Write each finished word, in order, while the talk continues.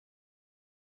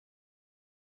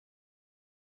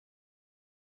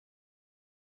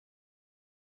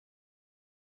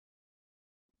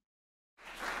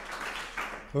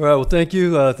All right, well, thank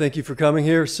you. Thank you for coming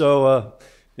here. So,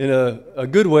 in a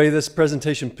good way, this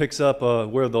presentation picks up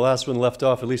where the last one left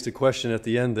off, at least a question at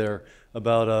the end there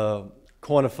about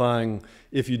quantifying,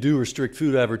 if you do restrict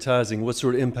food advertising, what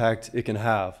sort of impact it can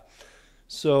have.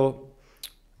 So,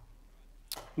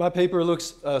 my paper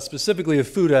looks specifically at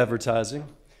food advertising.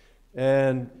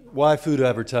 And why food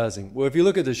advertising? Well, if you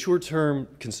look at the short-term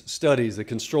studies, the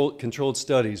controlled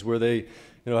studies, where they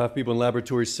have people in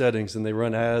laboratory settings and they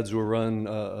run ads or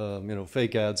run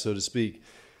fake ads, so to speak,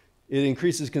 it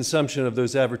increases consumption of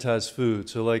those advertised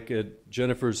foods. So like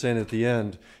Jennifer was saying at the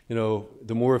end,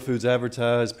 the more food's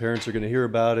advertised, parents are going to hear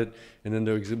about it, and then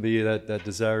there's going to be that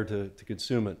desire to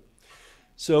consume it.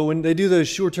 So when they do those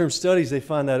short-term studies, they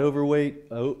find that overweight,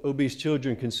 obese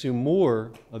children consume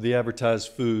more of the advertised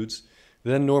foods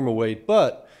than normal weight.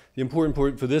 But the important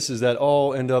part for this is that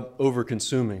all end up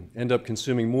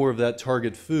consuming more of that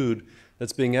target food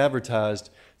that's being advertised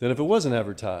than if it wasn't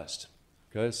advertised.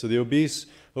 Okay, so the obese,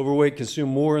 overweight consume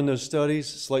more in those studies,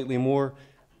 slightly more,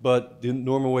 but the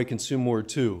normal weight consume more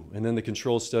too. And then the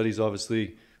control studies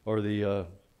obviously are the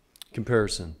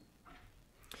comparison.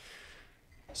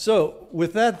 So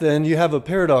with that then, you have a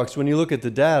paradox when you look at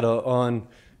the data on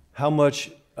how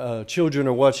much children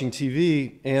are watching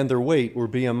TV and their weight, or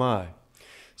BMI.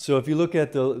 So if you look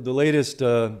at the latest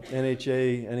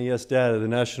NHA, NES data, the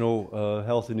National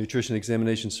Health and Nutrition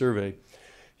Examination Survey,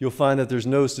 you'll find that there's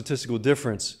no statistical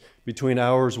difference between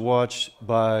hours watched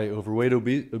by overweight,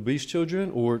 obese children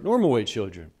or normal weight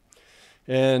children.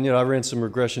 And I ran some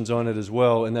regressions on it as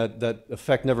well, and that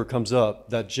effect never comes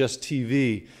up, that just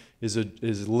TV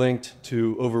is linked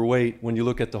to overweight when you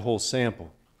look at the whole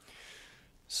sample.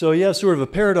 So you have sort of a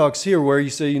paradox here where you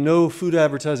say food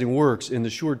advertising works in the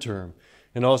short term.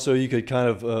 And also you could kind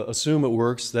of assume it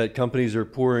works, that companies are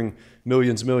pouring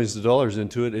millions of dollars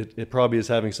into it. It probably is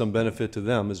having some benefit to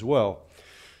them as well.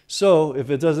 So if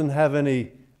it doesn't have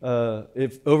any,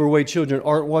 if overweight children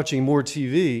aren't watching more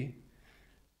TV,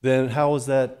 then how is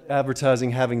that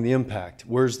advertising having the impact?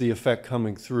 Where's the effect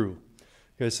coming through?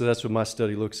 Okay, so that's what my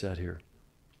study looks at here.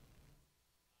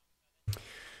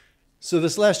 So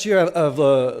this last year I've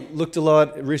looked a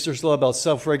lot, researched a lot about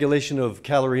self-regulation of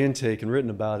calorie intake and written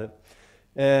about it.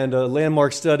 And a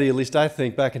landmark study, at least I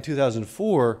think, back in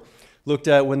 2004, looked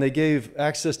at when they gave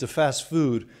access to fast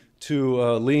food to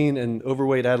lean and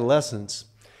overweight adolescents,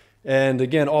 and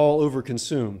again, all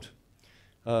overconsumed,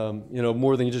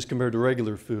 more than just compared to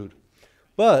regular food.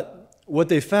 But what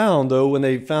they found, though, when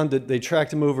they found that they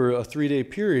tracked them over a 3-day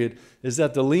period, is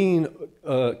that the lean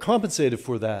compensated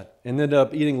for that and ended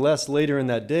up eating less later in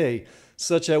that day,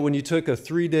 such that when you took a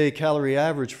 3-day calorie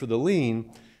average for the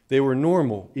lean, they were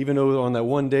normal. Even though on that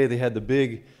one day they had the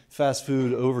big fast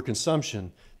food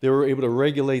overconsumption, they were able to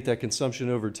regulate that consumption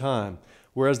over time,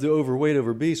 whereas the overweight,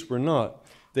 obese were not.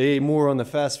 They ate more on the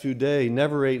fast food day,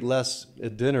 never ate less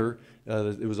at dinner.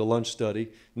 It was a lunch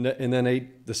study, and then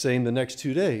ate the same the next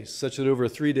 2 days, such that over a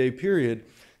 3-day period,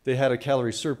 they had a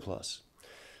calorie surplus.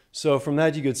 So from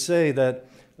that, you could say that,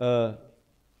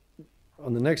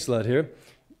 on the next slide here,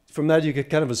 from that you could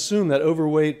kind of assume that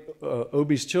overweight,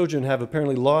 obese children have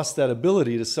apparently lost that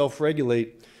ability to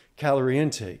self-regulate calorie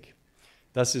intake.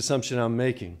 That's the assumption I'm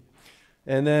making.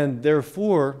 And then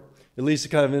therefore, it leads to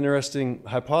kind of an interesting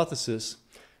hypothesis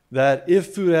that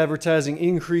if food advertising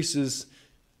increases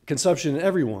consumption in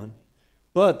everyone,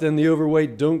 but then the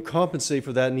overweight don't compensate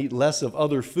for that and eat less of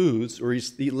other foods or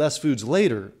eat less foods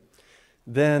later,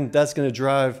 then that's going to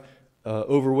drive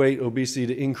overweight, obesity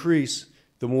to increase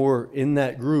the more in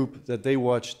that group that they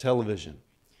watch television,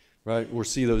 right? Or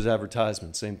see those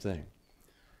advertisements, same thing.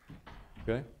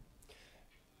 Okay?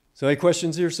 So any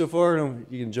questions here so far?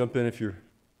 You can jump in if you're,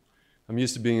 I'm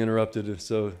used to being interrupted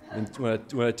so when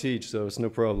I teach, so it's no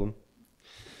problem.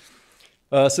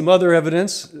 Some other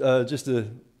evidence, just so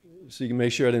you can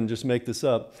make sure I didn't just make this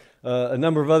up. A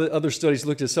number of other studies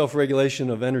looked at self-regulation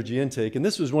of energy intake, and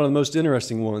this was one of the most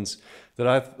interesting ones that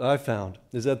I found,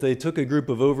 is that they took a group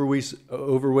of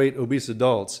overweight, obese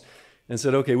adults and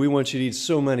said, okay, we want you to eat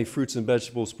so many fruits and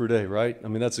vegetables per day, right? I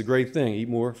mean, that's a great thing. Eat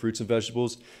more fruits and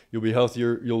vegetables, you'll be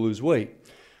healthier, you'll lose weight.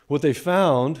 What they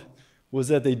found was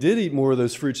that they did eat more of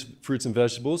those fruits and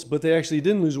vegetables, but they actually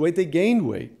didn't lose weight, they gained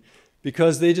weight,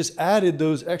 because they just added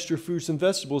those extra fruits and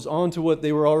vegetables onto what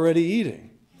they were already eating.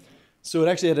 So it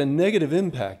actually had a negative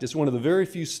impact. It's one of the very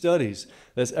few studies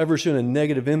that's ever shown a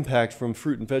negative impact from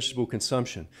fruit and vegetable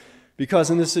consumption. Because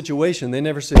in this situation, they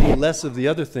never said eat less of the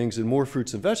other things and more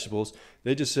fruits and vegetables.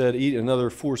 They just said eat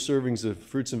another 4 servings of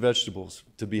fruits and vegetables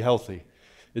to be healthy.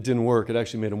 It didn't work. It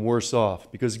actually made them worse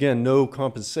off. Because again, no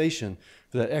compensation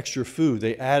for that extra food.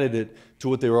 They added it to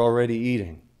what they were already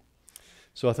eating.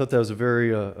 So I thought that was a very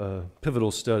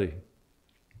pivotal study.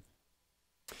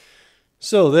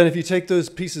 So then if you take those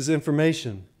pieces of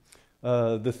information,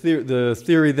 the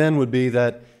theory then would be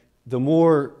that the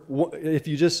more, if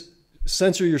you just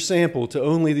censor your sample to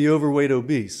only the overweight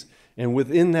obese, and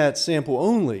within that sample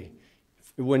only,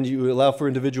 when you allow for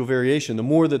individual variation, the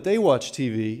more that they watch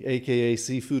TV, aka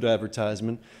see food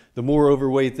advertisement, the more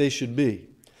overweight they should be.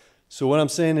 So what I'm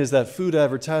saying is that food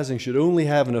advertising should only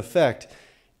have an effect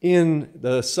in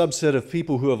the subset of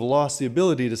people who have lost the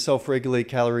ability to self-regulate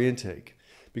calorie intake.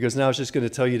 Because now it's just going to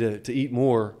tell you to eat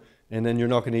more, and then you're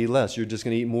not going to eat less. You're just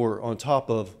going to eat more on top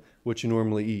of what you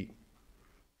normally eat.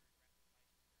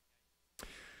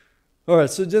 All right,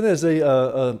 so then there's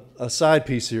a side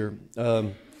piece here.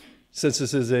 Since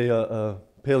this is a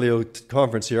paleo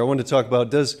conference here, I wanted to talk about,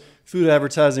 does food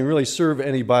advertising really serve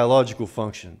any biological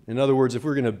function? In other words, if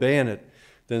we're going to ban it,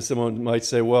 then someone might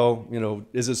say, well, you know,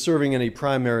 is it serving any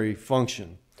primary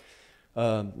function?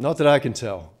 Not that I can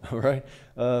tell, all right?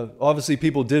 Obviously,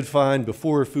 people did find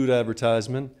before food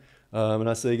advertisement, and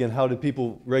I say again, how did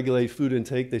people regulate food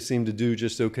intake? They seem to do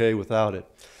just okay without it.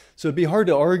 So it'd be hard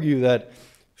to argue that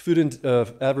food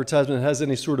advertisement has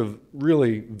any sort of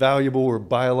really valuable or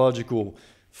biological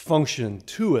function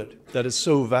to it that is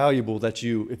so valuable that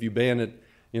if you ban it,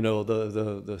 you know,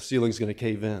 the ceiling's going to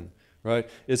cave in, right?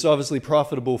 It's obviously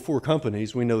profitable for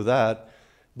companies, we know that,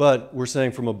 but we're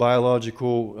saying from a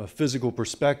biological, physical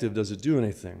perspective, does it do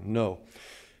anything? No.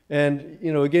 And,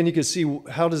 you know, again, you can see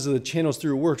how does the channels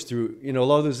through works through, you know, a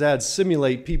lot of those ads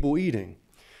simulate people eating.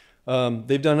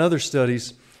 They've done other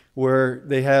studies where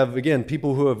they have, again,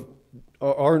 people who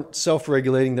aren't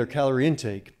self-regulating their calorie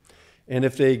intake. And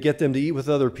if they get them to eat with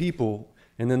other people,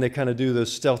 and then they kind of do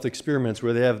those stealth experiments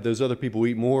where they have those other people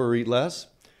eat more or eat less,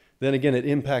 then again, it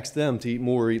impacts them to eat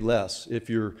more or eat less. If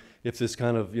this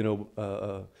kind of, you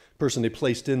know, person they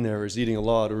placed in there is eating a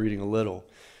lot or eating a little.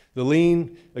 The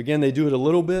lean, again, they do it a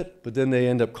little bit, but then they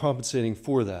end up compensating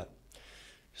for that.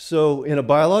 So in a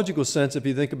biological sense, if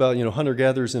you think about, you know,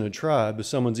 hunter-gatherers in a tribe, if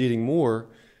someone's eating more,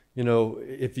 you know,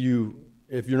 if you're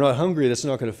not hungry, that's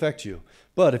not going to affect you.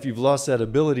 But if you've lost that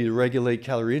ability to regulate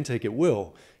calorie intake, it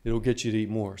will. It'll get you to eat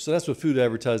more. So that's what food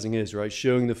advertising is, right?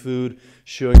 Showing the food,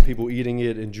 showing people eating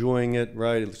it, enjoying it,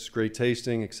 right? It's great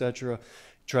tasting, etc.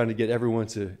 Trying to get everyone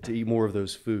to eat more of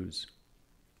those foods.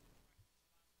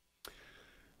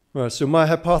 All right, so my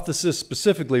hypothesis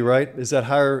specifically, right, is that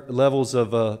higher levels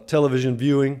of television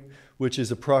viewing, which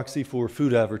is a proxy for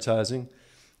food advertising,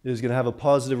 is going to have a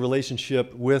positive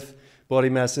relationship with body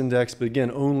mass index, but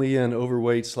again, only in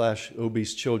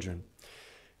overweight/obese children.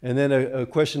 And then a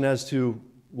question as to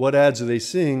what ads are they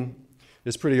seeing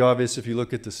is pretty obvious if you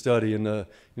look at the study. And you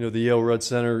know, the Yale Rudd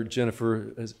Center,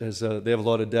 Jennifer, they have a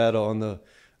lot of data on the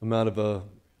amount of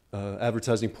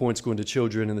advertising points going to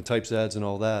children and the types of ads and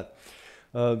all that.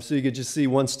 So you could just see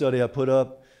one study I put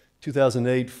up,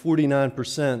 2008,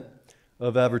 49%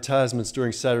 of advertisements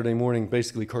during Saturday morning,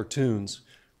 basically cartoons,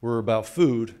 were about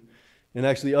food. And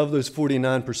actually of those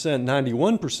 49%,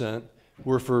 91%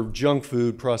 were for junk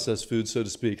food, processed food, so to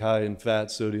speak, high in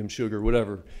fat, sodium, sugar,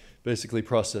 whatever, basically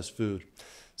processed food.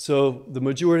 So the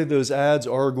majority of those ads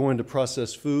are going to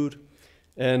processed food.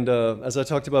 And as I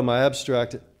talked about in my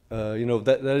abstract, you know,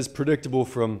 that is predictable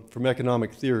from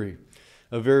economic theory.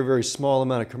 A very, very small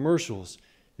amount of commercials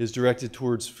is directed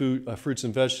towards food, fruits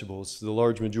and vegetables. The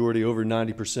large majority, over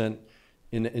 90%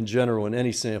 in general, in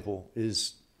any sample,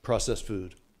 is processed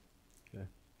food. Okay.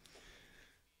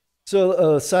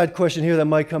 So a side question here that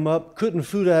might come up, couldn't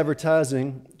food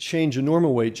advertising change a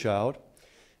normal weight child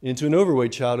into an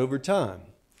overweight child over time?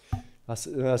 I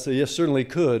say yes, certainly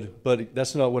could, but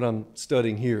that's not what I'm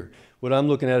studying here. What I'm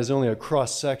looking at is only a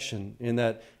cross-section in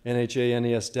that NHA,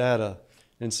 NES data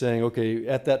and saying, okay,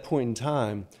 at that point in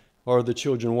time, are the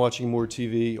children watching more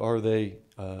TV?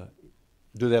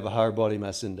 Do they have a higher body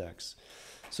mass index?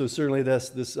 So certainly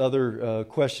this other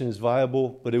question is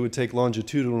viable, but it would take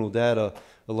longitudinal data,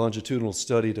 a longitudinal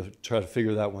study to try to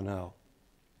figure that one out.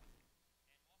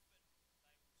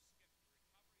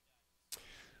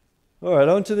 All right,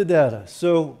 on to the data.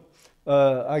 So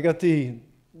I got the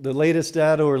latest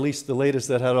data, or at least the latest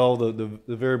that had all the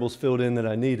variables filled in that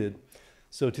I needed.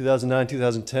 So 2009,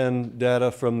 2010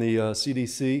 data from the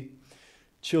CDC,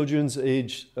 children's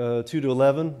age 2 to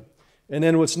 11. And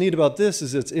then what's neat about this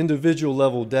is it's individual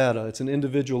level data. It's an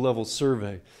individual level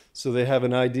survey. So they have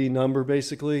an ID number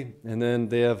basically, and then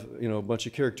they have, you know, a bunch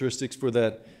of characteristics for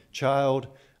that child,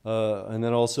 and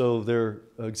then also their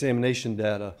examination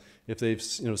data if they've,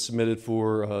 you know, submitted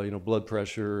for you know, blood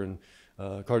pressure and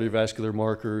cardiovascular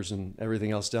markers and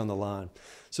everything else down the line.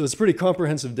 So it's a pretty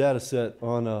comprehensive data set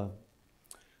on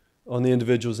on the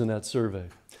individuals in that survey.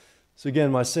 So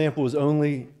again, my sample was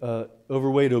only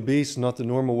overweight, obese, not the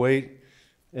normal weight.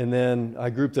 And then I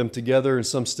grouped them together. In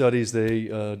some studies,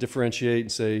 they differentiate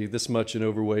and say this much in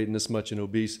overweight and this much in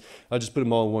obese. I just put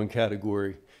them all in one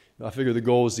category. I figure the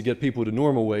goal is to get people to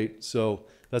normal weight, so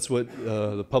that's what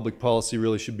the public policy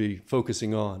really should be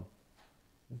focusing on.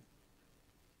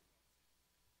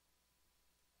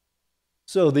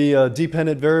 So the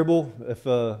dependent variable, if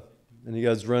and you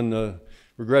guys run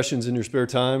regressions in your spare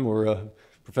time or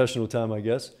professional time, I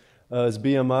guess, is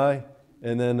BMI.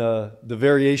 And then the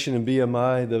variation in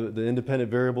BMI, the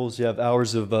independent variables, you have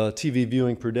hours of TV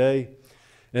viewing per day.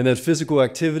 And then physical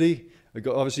activity,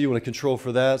 obviously you want to control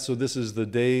for that. So this is the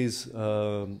days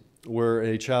where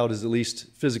a child is at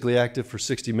least physically active for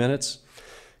 60 minutes.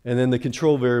 And then the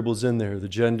control variables in there, the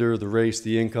gender, the race,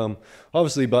 the income.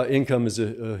 Obviously, income is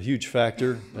a huge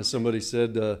factor. As somebody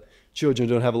said, children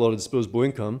don't have a lot of disposable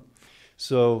income.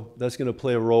 So that's going to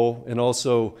play a role. And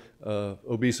also,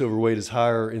 obese overweight is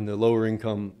higher in the lower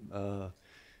income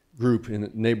group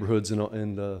in neighborhoods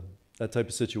and that type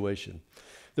of situation.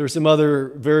 There are some other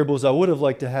variables I would have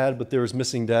liked to have, but there was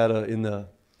missing data in the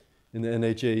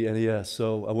NHA NES,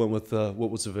 so I went with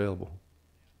what was available.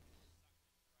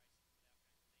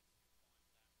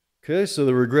 Okay, so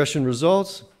the regression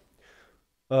results.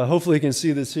 Hopefully you can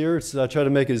see this here. I try to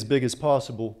make it as big as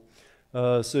possible.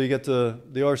 So you get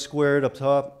the R squared up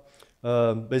top.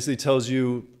 Basically tells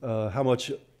you how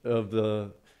much of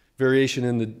the variation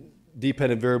in the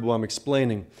dependent variable I'm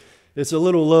explaining. It's a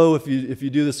little low if you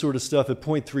do this sort of stuff at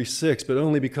 0.36, but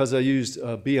only because I used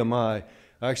BMI.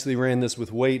 I actually ran this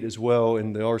with weight as well,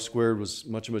 and the R squared was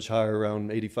much, much higher,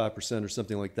 around 85% or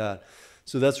something like that.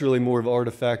 So that's really more of an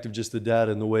artifact of just the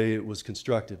data and the way it was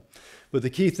constructed. But the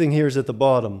key thing here is at the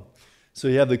bottom. So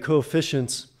you have the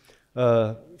coefficients.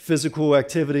 Physical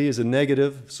activity is a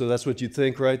negative, so that's what you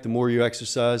think, right? The more you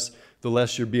exercise, the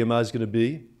less your BMI is going to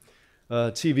be.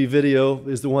 TV video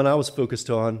is the one I was focused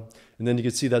on, and then you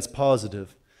can see that's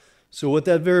positive. So what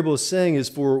that variable is saying is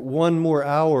for 1 more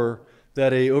hour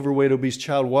that a overweight, obese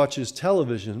child watches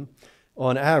television,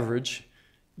 on average,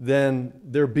 then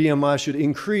their BMI should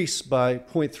increase by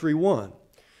 0.31.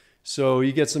 So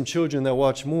you get some children that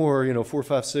watch more, 4,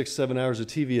 5, 6, 7 hours of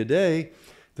TV a day,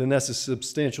 then that's a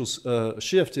substantial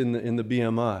shift in the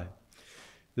BMI.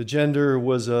 The gender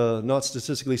was not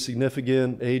statistically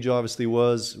significant. Age obviously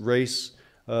was. Race,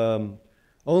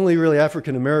 only really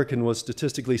African American was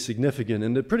statistically significant,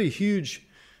 and a pretty huge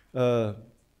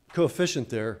coefficient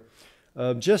there.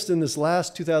 Just in this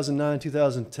last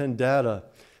 2009-2010 data,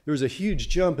 there was a huge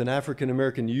jump in African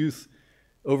American youth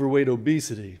overweight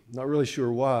obesity. Not really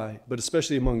sure why, but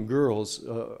especially among girls,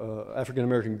 African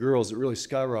American girls, it really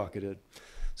skyrocketed.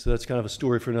 So that's kind of a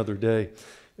story for another day.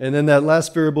 And then that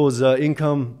last variable is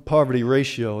income poverty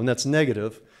ratio, and that's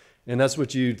negative. And that's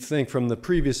what you'd think from the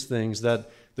previous things,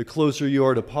 that the closer you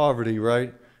are to poverty,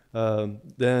 right,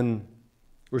 the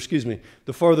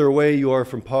farther away you are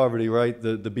from poverty, right,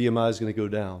 the BMI is going to go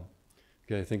down.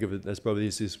 Okay, think of it, that's probably the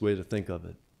easiest way to think of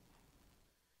it.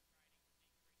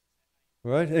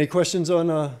 All right, any questions on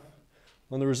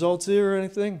the results here or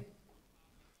anything?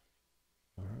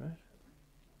 All right.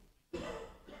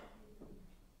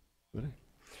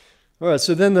 All right,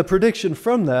 so then the prediction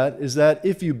from that is that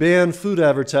if you ban food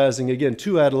advertising, again,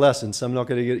 to adolescents, I'm not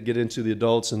going to get into the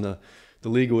adults and the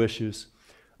legal issues,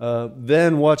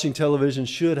 then watching television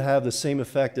should have the same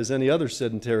effect as any other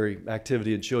sedentary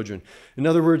activity in children. In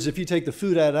other words, if you take the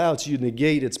food ad out, you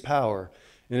negate its power.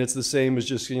 And it's the same as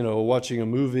just, watching a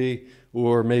movie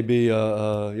or maybe,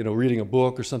 reading a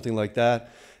book or something like that.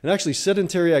 And actually,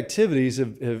 sedentary activities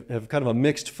have kind of a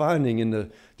mixed finding in the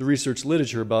research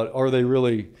literature about are they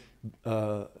really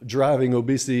driving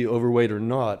obesity, overweight, or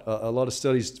not. A lot of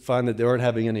studies find that they aren't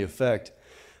having any effect.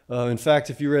 In fact,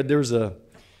 if you read, there was a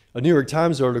New York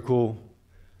Times article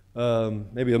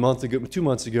maybe a month ago, 2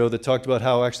 months ago, that talked about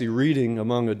how actually reading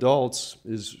among adults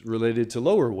is related to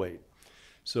lower weight.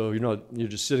 So you're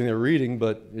just sitting there reading,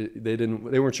 but they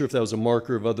weren't sure if that was a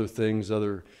marker of other things,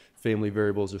 other family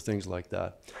variables or things like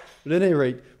that. But at any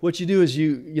rate, what you do is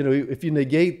if you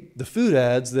negate the food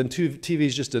ads, then TV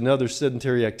is just another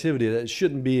sedentary activity that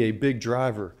shouldn't be a big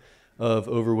driver of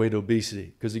overweight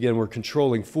obesity, because again, we're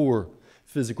controlling for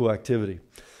physical activity.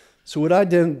 So what I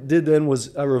did then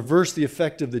was I reversed the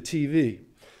effect of the TV.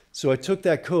 So I took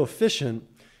that coefficient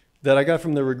that I got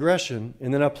from the regression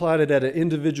and then applied it at an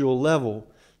individual level.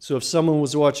 So if someone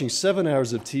was watching 7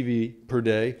 hours of TV per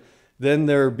day, then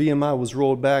their BMI was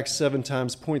rolled back 7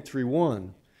 times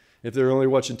 0.31. If they're only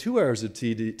watching 2 hours of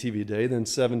TV a day, then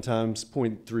 2 times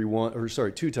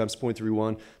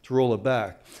 0.31 to roll it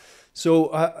back.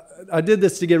 So I did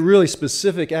this to get really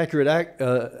specific, accurate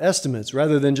estimates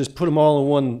rather than just put them all in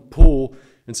one pool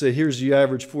and say, here's the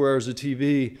average 4 hours of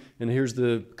TV and here's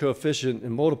the coefficient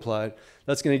and multiply it.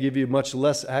 That's going to give you a much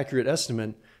less accurate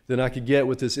estimate than I could get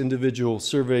with this individual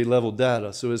survey level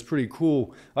data. So it's pretty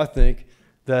cool, I think,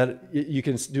 that you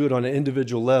can do it on an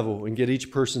individual level and get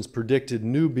each person's predicted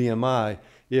new BMI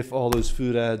if all those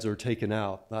food ads are taken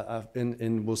out.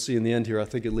 And we'll see in the end here, I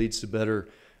think it leads to better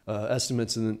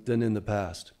estimates than in the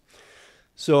past.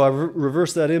 So I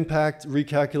reversed that impact,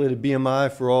 recalculated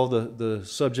BMI for all the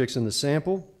subjects in the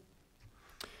sample,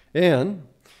 and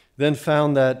then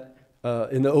found that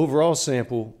in the overall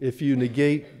sample, if you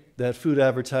negate that food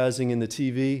advertising in the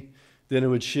TV, then it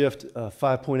would shift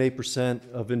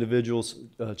 5.8% of individuals,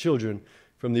 children,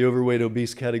 from the overweight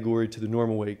obese category to the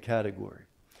normal weight category.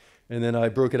 And then I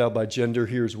broke it out by gender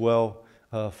here as well,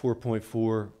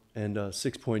 4.4 and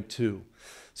 6.2.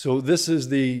 So this is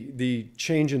the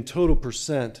change in total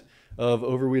percent of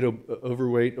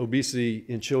overweight obesity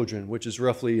in children, which is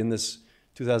roughly in this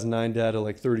 2009 data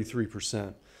like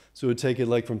 33%. So it would take it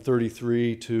like from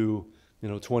 33 to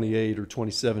 28 or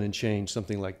 27 and change,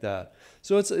 something like that.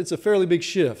 So it's a fairly big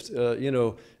shift.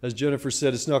 As Jennifer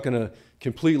said, it's not going to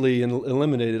completely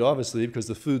eliminate it, obviously, because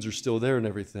the foods are still there and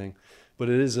everything. But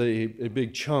it is a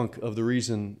big chunk of the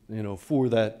reason, for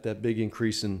that big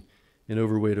increase in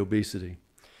overweight obesity.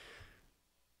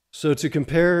 So to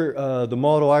compare the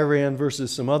model I ran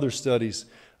versus some other studies,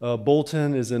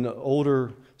 Bolton is an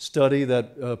older study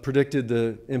that predicted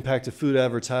the impact of food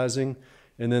advertising,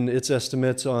 and then its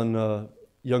estimates on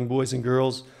young boys and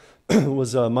girls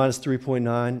was minus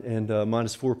 3.9 and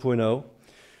minus 4.0.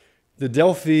 The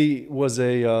Delphi was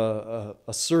a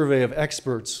survey of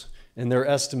experts and their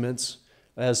estimates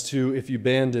as to if you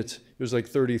banned it. It was like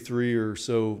 33 or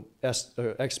so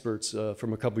experts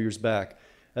from a couple years back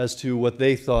as to what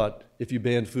they thought if you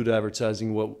banned food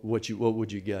advertising, what would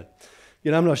you get.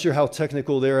 I'm not sure how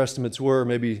technical their estimates were.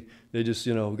 Maybe they just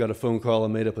got a phone call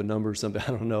and made up a number or something.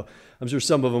 I don't know. I'm sure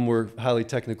some of them were highly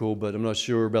technical, but I'm not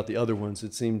sure about the other ones.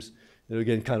 It seems,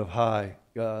 again, kind of high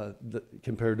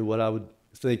compared to what I would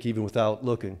think even without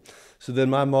looking. So then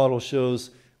my model shows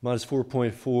minus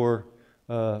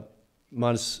 4.4,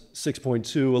 minus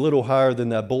 6.2, a little higher than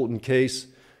that Bolton case,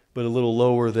 but a little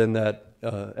lower than that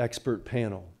expert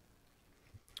panel.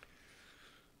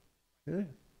 Okay.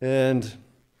 And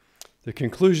the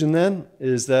conclusion then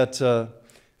is that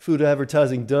food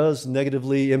advertising does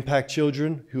negatively impact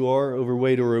children who are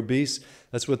overweight or obese.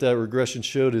 That's what that regression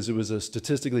showed, is it was a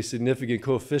statistically significant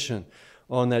coefficient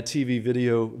on that TV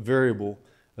video variable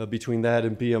between that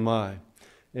and BMI.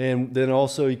 And then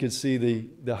also you could see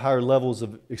the higher levels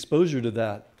of exposure to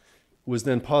that was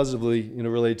then positively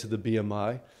related to the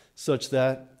BMI, such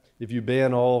that if you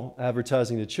ban all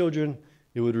advertising to children,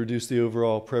 it would reduce the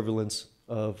overall prevalence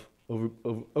of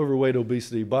overweight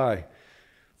obesity by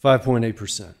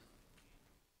 5.8%.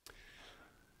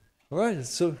 All right,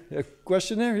 so a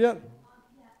question there? Yep.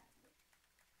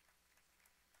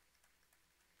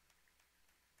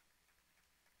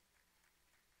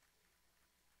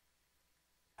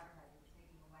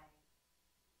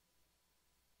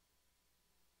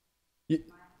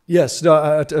 Yes, no,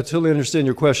 I totally understand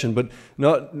your question, but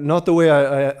not the way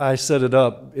I set it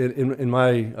up in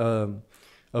my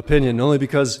opinion, only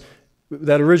because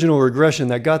that original regression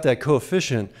that got that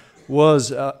coefficient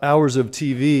was hours of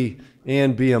TV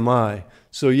and BMI.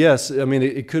 So yes, I mean,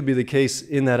 it could be the case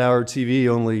in that hour of TV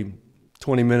only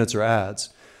 20 minutes are ads.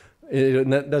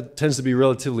 That tends to be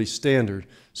relatively standard.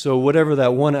 So whatever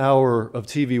that 1 hour of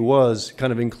TV was,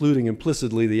 kind of including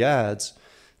implicitly the ads,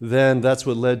 then that's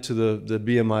what led to the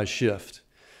BMI shift.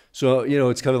 So,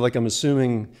 it's kind of like I'm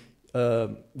assuming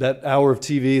that hour of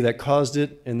TV that caused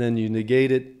it, and then you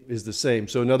negate it, is the same.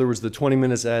 So in other words, the 20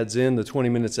 minutes ads in, the 20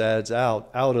 minutes ads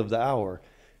out of the hour.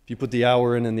 If you put the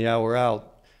hour in and the hour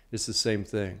out, it's the same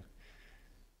thing.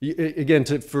 Again,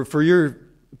 for your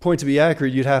point to be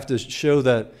accurate, you'd have to show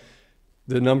that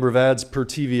the number of ads per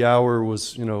TV hour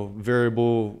was,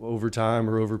 variable over time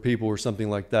or over people or something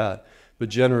like that. But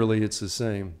generally, it's the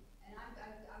same. And I was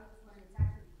just wondering, it's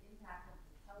actually the impact of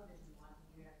the television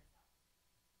watching here.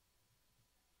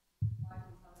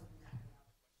 Watching television.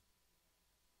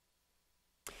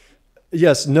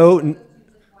 Yes,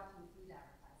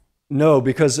 no,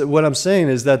 because what I'm saying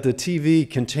is that the TV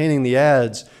containing the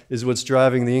ads is what's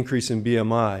driving the increase in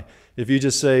BMI. If you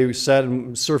just say sat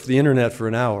and surfed the internet for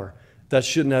an hour, that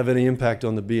shouldn't have any impact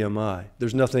on the BMI.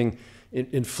 There's nothing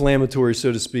inflammatory,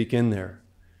 so to speak, in there.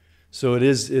 So it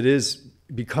is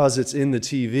because it's in the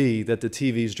TV that the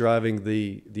TV is driving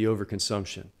the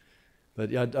overconsumption. But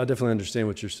yeah, I definitely understand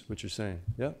what you're saying.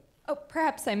 Yeah. Oh,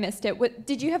 perhaps I missed it.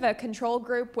 Did you have a control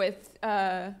group with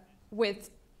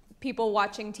people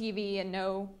watching TV and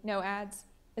no ads?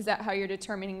 Is that how you're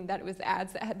determining that it was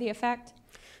ads that had the effect?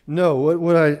 No,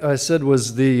 what I said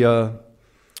was the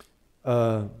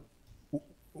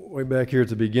way back here at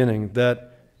the beginning,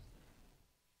 that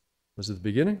was it the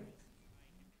beginning?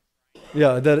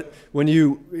 Yeah, that when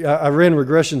I ran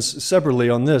regressions separately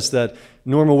on this, that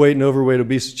normal weight and overweight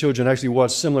obese children actually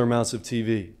watch similar amounts of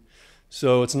TV.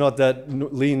 So it's not that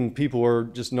lean people are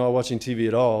just not watching TV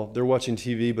at all. They're watching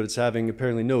TV, but it's having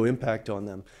apparently no impact on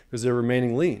them because they're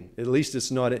remaining lean. At least it's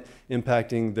not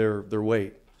impacting their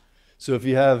weight. So if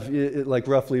you have, like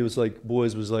roughly it was like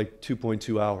boys was like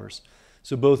 2.2 hours.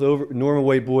 So both normal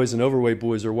weight boys and overweight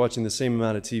boys are watching the same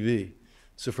amount of TV.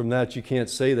 So from that, you can't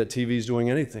say that TV is doing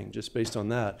anything just based on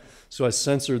that. So I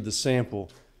censored the sample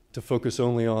to focus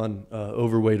only on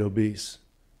overweight obese.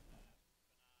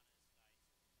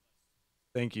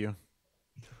 Thank you.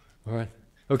 All right.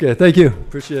 Okay, thank you.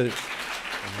 Appreciate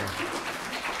it.